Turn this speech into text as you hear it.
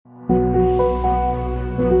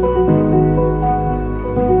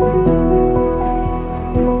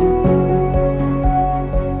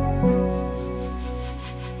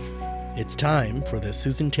time for the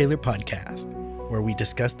Susan Taylor Podcast, where we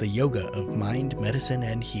discuss the yoga of mind, medicine,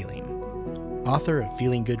 and healing. Author of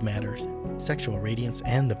Feeling Good Matters, Sexual Radiance,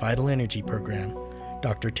 and the Vital Energy Program,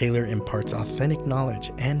 Dr. Taylor imparts authentic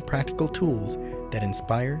knowledge and practical tools that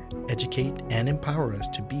inspire, educate, and empower us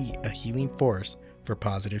to be a healing force for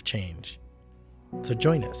positive change. So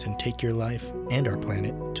join us and take your life and our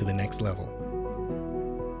planet to the next level.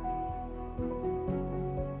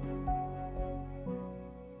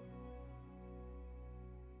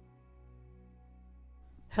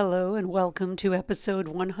 Hello and welcome to episode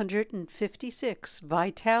 156,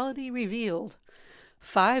 Vitality Revealed,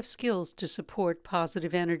 5 Skills to Support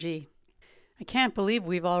Positive Energy. I can't believe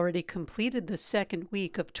we've already completed the second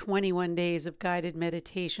week of 21 days of guided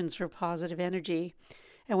meditations for positive energy,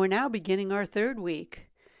 and we're now beginning our third week.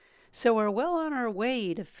 So we're well on our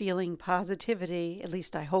way to feeling positivity, at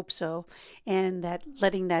least I hope so, and that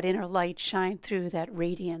letting that inner light shine through that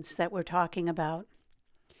radiance that we're talking about.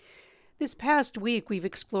 This past week, we've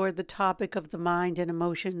explored the topic of the mind and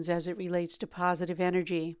emotions as it relates to positive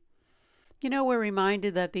energy. We're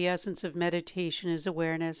reminded that the essence of meditation is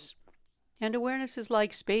awareness. And awareness is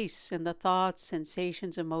like space, and the thoughts,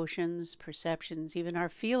 sensations, emotions, perceptions, even our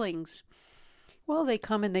feelings, well, they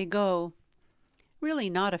come and they go, really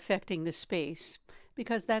not affecting the space,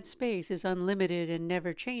 because that space is unlimited and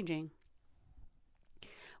never changing.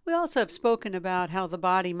 We also have spoken about how the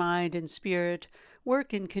body, mind, and spirit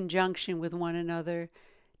work in conjunction with one another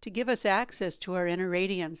to give us access to our inner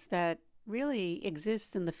radiance that really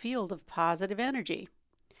exists in the field of positive energy.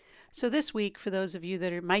 So this week, for those of you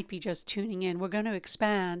that might be just tuning in, we're going to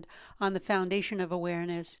expand on the foundation of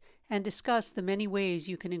awareness and discuss the many ways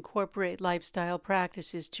you can incorporate lifestyle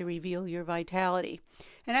practices to reveal your vitality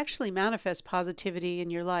and actually manifest positivity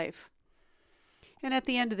in your life. And at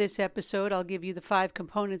the end of this episode, I'll give you the 5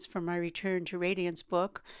 components from my Return to Radiance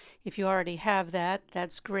book. If you already have that,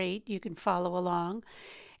 that's great. You can follow along.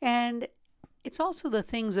 And it's also the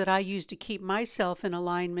things that I use to keep myself in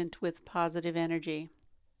alignment with positive energy.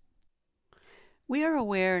 We are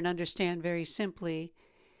aware and understand very simply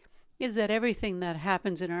is that everything that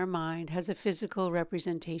happens in our mind has a physical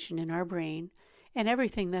representation in our brain, and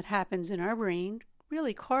everything that happens in our brain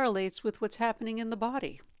really correlates with what's happening in the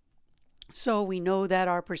body. So we know that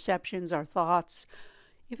our perceptions, our thoughts,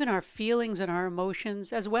 even our feelings and our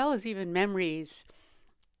emotions, as well as even memories,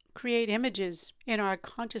 create images in our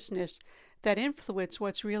consciousness that influence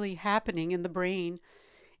what's really happening in the brain.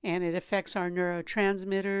 And it affects our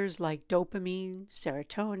neurotransmitters like dopamine,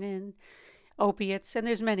 serotonin, opiates, and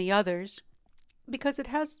there's many others. Because it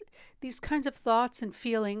has these kinds of thoughts and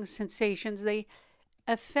feelings, sensations, they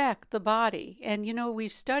affect the body. And we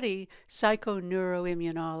study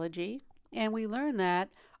psychoneuroimmunology. And we learn that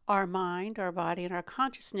our mind, our body, and our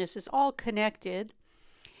consciousness is all connected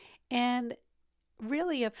and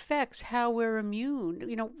really affects how we're immune,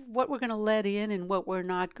 what we're going to let in and what we're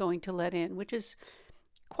not going to let in, which is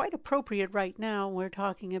quite appropriate right now. We're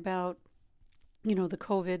talking about, the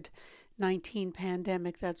COVID-19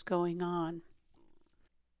 pandemic that's going on.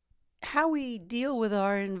 How we deal with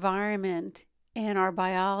our environment and our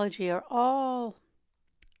biology are all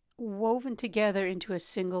woven together into a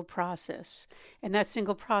single process. And that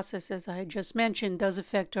single process, as I just mentioned, does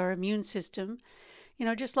affect our immune system.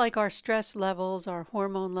 Just like our stress levels, our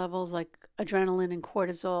hormone levels, like adrenaline and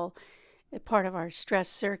cortisol, part of our stress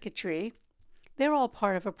circuitry, they're all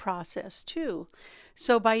part of a process too.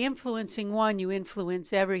 So by influencing one, you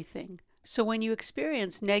influence everything. So when you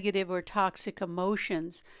experience negative or toxic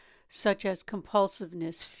emotions, such as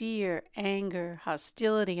compulsiveness, fear, anger,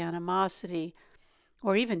 hostility, animosity,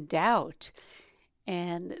 or even doubt.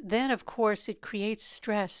 And then, of course, it creates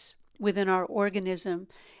stress within our organism,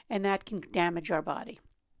 and that can damage our body.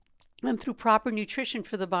 And through proper nutrition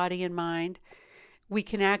for the body and mind, we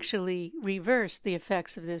can actually reverse the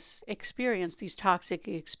effects of this experience, these toxic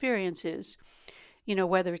experiences,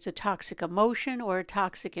 whether it's a toxic emotion or a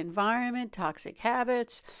toxic environment, toxic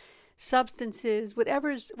habits, substances,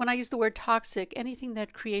 whatever's, when I use the word toxic, anything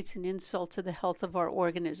that creates an insult to the health of our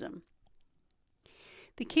organism.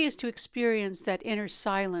 The key is to experience that inner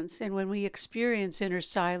silence, and when we experience inner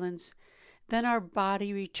silence, then our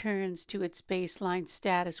body returns to its baseline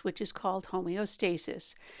status, which is called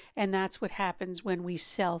homeostasis, and that's what happens when we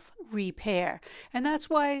self-repair. And that's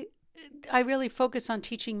why I really focus on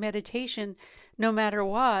teaching meditation no matter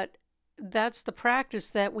what. That's the practice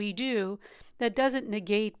that we do that doesn't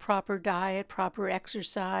negate proper diet, proper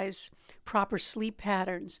exercise, proper sleep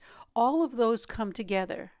patterns. All of those come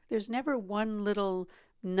together. There's never one little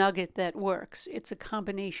nugget that works. It's a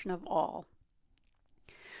combination of all.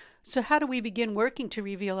 So how do we begin working to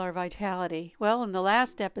reveal our vitality? Well, in the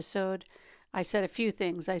last episode, I said a few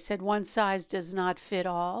things. I said one size does not fit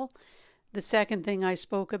all. The second thing I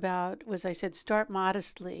spoke about was I said start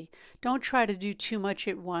modestly. Don't try to do too much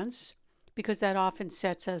at once, because that often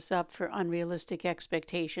sets us up for unrealistic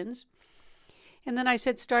expectations. And then I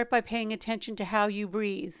said start by paying attention to how you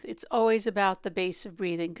breathe. It's always about the base of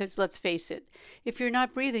breathing, because let's face it, if you're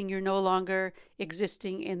not breathing, you're no longer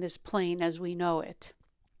existing in this plane as we know it.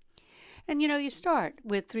 And you start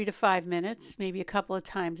with 3 to 5 minutes, maybe a couple of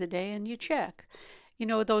times a day, and you check.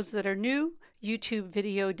 Those that are new, YouTube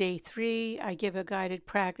video day 3, I give a guided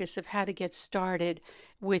practice of how to get started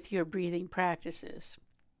with your breathing practices.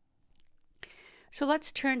 So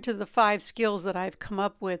let's turn to the 5 skills that I've come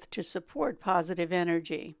up with to support positive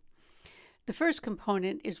energy. The first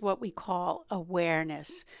component is what we call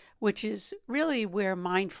awareness, which is really where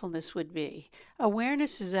mindfulness would be.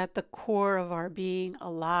 Awareness is at the core of our being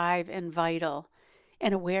alive and vital.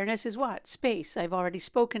 And awareness is what? Space. I've already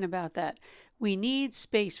spoken about that. We need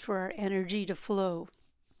space for our energy to flow.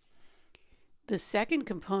 The second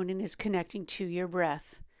component is connecting to your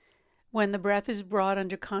breath. When the breath is brought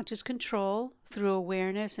under conscious control through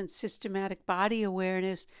awareness and systematic body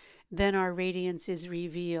awareness, then our radiance is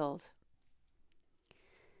revealed.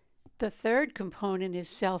 The third component is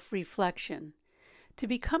self-reflection. To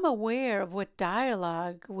become aware of what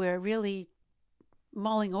dialogue we're really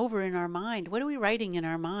mulling over in our mind. What are we writing in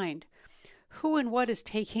our mind? Who and what is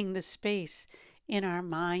taking the space in our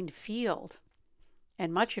mind field?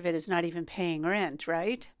 And much of it is not even paying rent,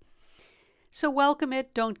 right? So welcome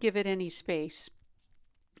it, don't give it any space.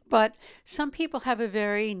 But some people have a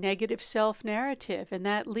very negative self-narrative, and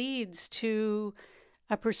that leads to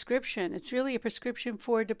a prescription. It's really a prescription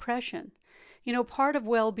for depression. Part of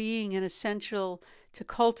well-being and essential to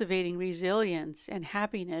cultivating resilience and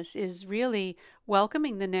happiness is really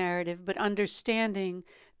welcoming the narrative, but understanding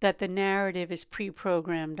that the narrative is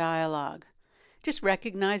pre-programmed dialogue. Just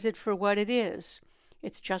recognize it for what it is.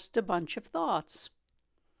 It's just a bunch of thoughts.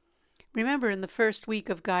 Remember, in the first week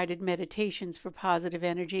of guided meditations for positive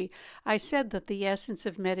energy, I said that the essence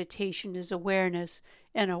of meditation is awareness,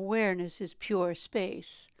 and awareness is pure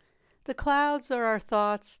space. The clouds are our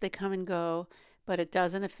thoughts, they come and go, but it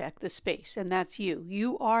doesn't affect the space, and that's you.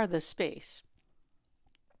 You are the space.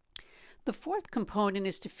 The fourth component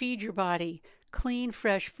is to feed your body clean,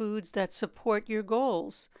 fresh foods that support your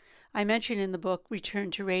goals. I mentioned in the book,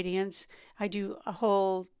 Return to Radiance, I do a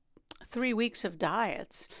whole 3 weeks of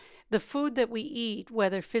diets. The food that we eat,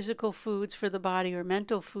 whether physical foods for the body or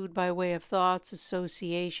mental food by way of thoughts,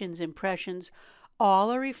 associations, impressions, all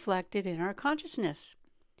are reflected in our consciousness.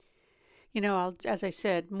 As I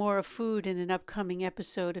said, more of food in an upcoming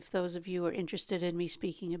episode if those of you are interested in me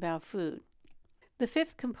speaking about food. The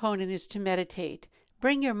fifth component is to meditate.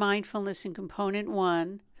 Bring your mindfulness in component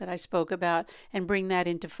 1 that I spoke about and bring that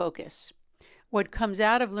into focus. What comes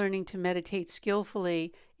out of learning to meditate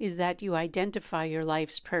skillfully is that you identify your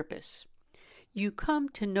life's purpose. You come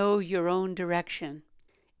to know your own direction.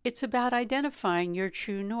 It's about identifying your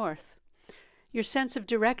true north, your sense of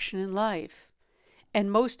direction in life, and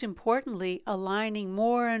most importantly, aligning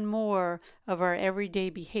more and more of our everyday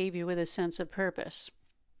behavior with a sense of purpose.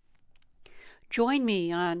 Join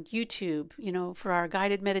me on YouTube, for our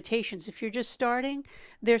guided meditations. If you're just starting,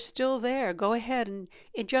 they're still there. Go ahead and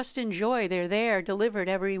just enjoy. They're there, delivered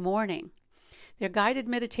every morning. They're guided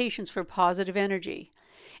meditations for positive energy.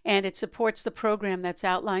 And it supports the program that's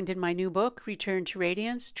outlined in my new book, Return to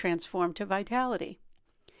Radiance, Transform to Vitality.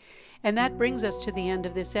 And that brings us to the end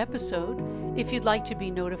of this episode. If you'd like to be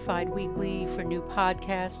notified weekly for new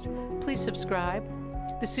podcasts, please subscribe.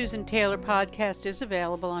 The Susan Taylor Podcast is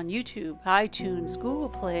available on YouTube, iTunes, Google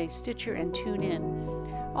Play, Stitcher, and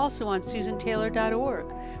TuneIn. Also on susantaylor.org,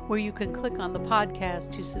 where you can click on the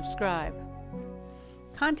podcast to subscribe.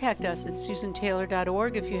 Contact us at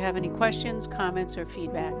susantaylor.org if you have any questions, comments, or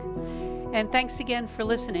feedback. And thanks again for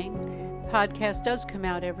listening. The podcast does come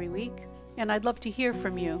out every week, and I'd love to hear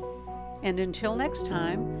from you. And until next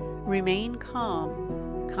time, remain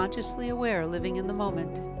calm, consciously aware, living in the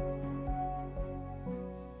moment.